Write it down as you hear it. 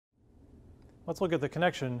let's look at the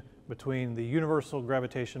connection between the universal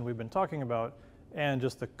gravitation we've been talking about and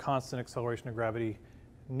just the constant acceleration of gravity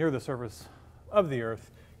near the surface of the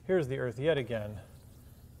Earth. Here's the Earth yet again.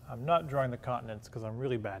 I'm not drawing the continents because I'm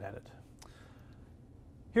really bad at it.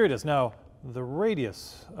 Here it is. Now, the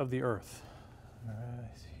radius of the Earth.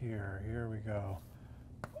 Here we go.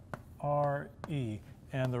 RE.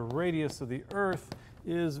 And the radius of the Earth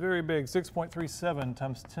is very big, 6.37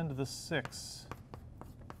 times 10 to the 6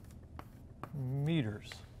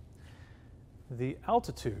 meters. The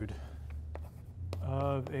altitude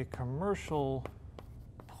of a commercial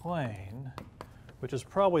plane, which is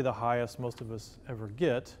probably the highest most of us ever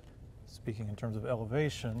get, speaking in terms of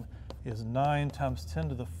elevation, is 9 times 10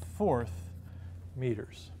 to the 4th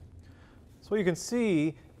meters. So what you can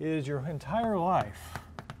see is your entire life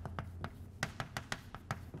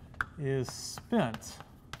is spent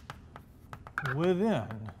within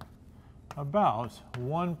about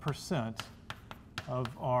 1% of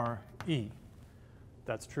RE.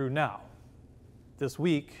 That's true now. This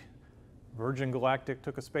week, Virgin Galactic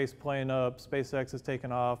took a space plane up, SpaceX has taken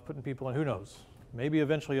off, putting people in, who knows? Maybe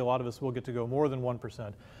eventually a lot of us will get to go more than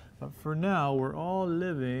 1%. But for now, we're all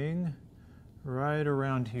living right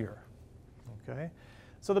around here, okay?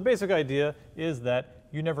 So the basic idea is that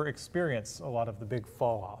you never experience a lot of the big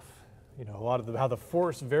fall off. You know, a lot of how the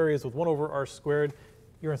force varies with 1 over r squared.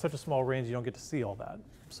 You're in such a small range, you don't get to see all that.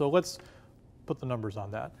 So let's put the numbers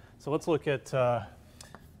on that. So let's look at the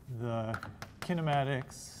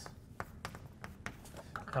kinematics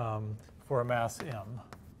for a mass m.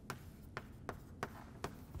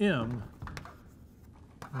 M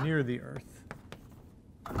near the Earth.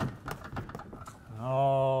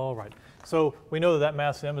 All right. So we know that that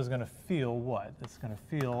mass m is going to feel what? It's going to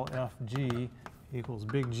feel Fg equals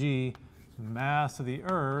big G, mass of the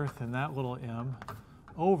Earth, and that little m,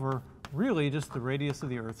 over really just the radius of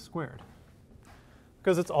the Earth squared.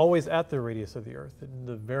 Because it's always at the radius of the Earth.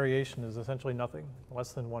 The variation is essentially nothing,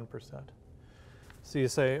 less than 1%. So you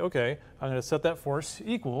say, okay, I'm going to set that force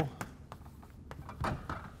equal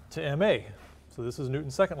to ma. So this is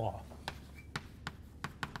Newton's second law.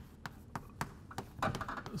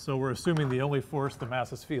 So we're assuming the only force the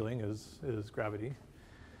mass is feeling is gravity.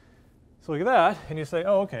 So look at that, and you say,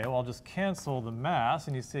 oh, okay, well, I'll just cancel the mass,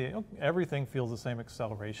 and you say, oh, everything feels the same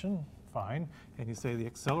acceleration, fine. And you say the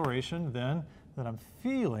acceleration then that I'm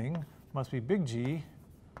feeling must be big G,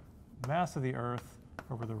 mass of the Earth,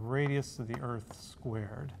 over the radius of the Earth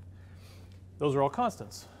squared. Those are all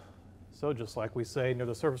constants. So just like we say near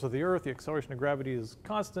the surface of the Earth, the acceleration of gravity is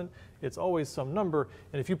constant. It's always some number.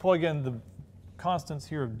 And if you plug in the constants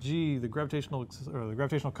here of G, the gravitational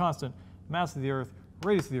constant, mass of the Earth,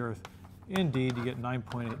 radius of the Earth, indeed, you get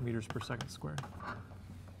 9.8 meters per second squared.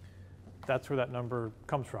 That's where that number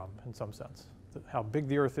comes from, in some sense. How big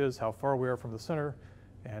the Earth is, how far we are from the center,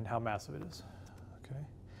 and how massive it is. Okay.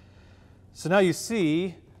 So now you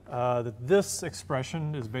see that this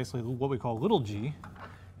expression is basically what we call little g,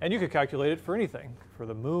 and you could calculate it for anything, for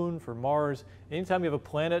the moon, for Mars. Anytime you have a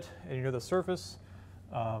planet and you're near the surface,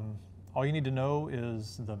 all you need to know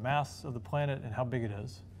is the mass of the planet and how big it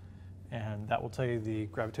is. And that will tell you the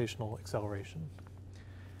gravitational acceleration.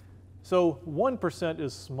 So 1%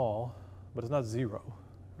 is small, but it's not 0,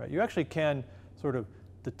 right? You actually can sort of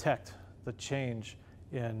detect the change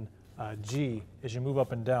in g as you move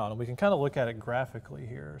up and down. And we can kind of look at it graphically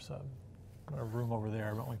here. So I'm going to room over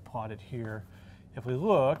there, but we plot it here. If we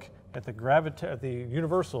look at the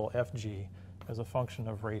universal Fg as a function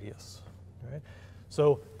of radius, right?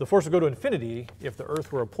 So the force would go to infinity if the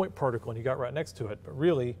Earth were a point particle and you got right next to it, but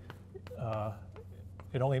really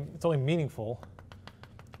it's only meaningful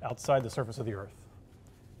outside the surface of the Earth.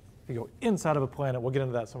 If you go inside of a planet, we'll get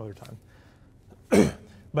into that some other time.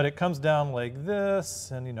 But it comes down like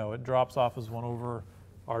this, and it drops off as 1 over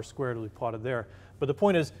r squared as we plotted there. But the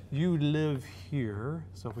point is, you live here,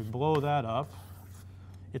 so if we blow that up,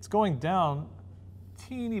 it's going down a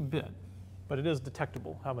teeny bit, but it is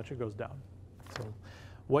detectable how much it goes down. So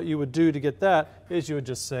what you would do to get that is you would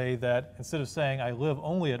just say that instead of saying I live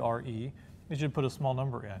only at RE, you should put a small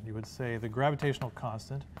number in. You would say the gravitational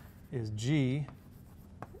constant is G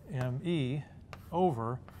me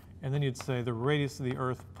over, and then you'd say the radius of the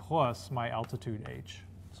Earth plus my altitude h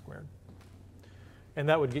squared. And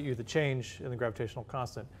that would get you the change in the gravitational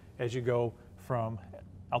constant as you go from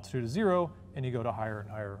altitude to 0 and you go to higher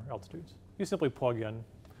and higher altitudes. You simply plug in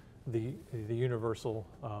the universal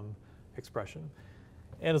expression.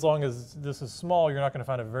 And as long as this is small, you're not going to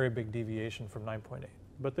find a very big deviation from 9.8.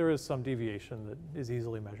 But there is some deviation that is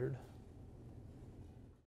easily measured.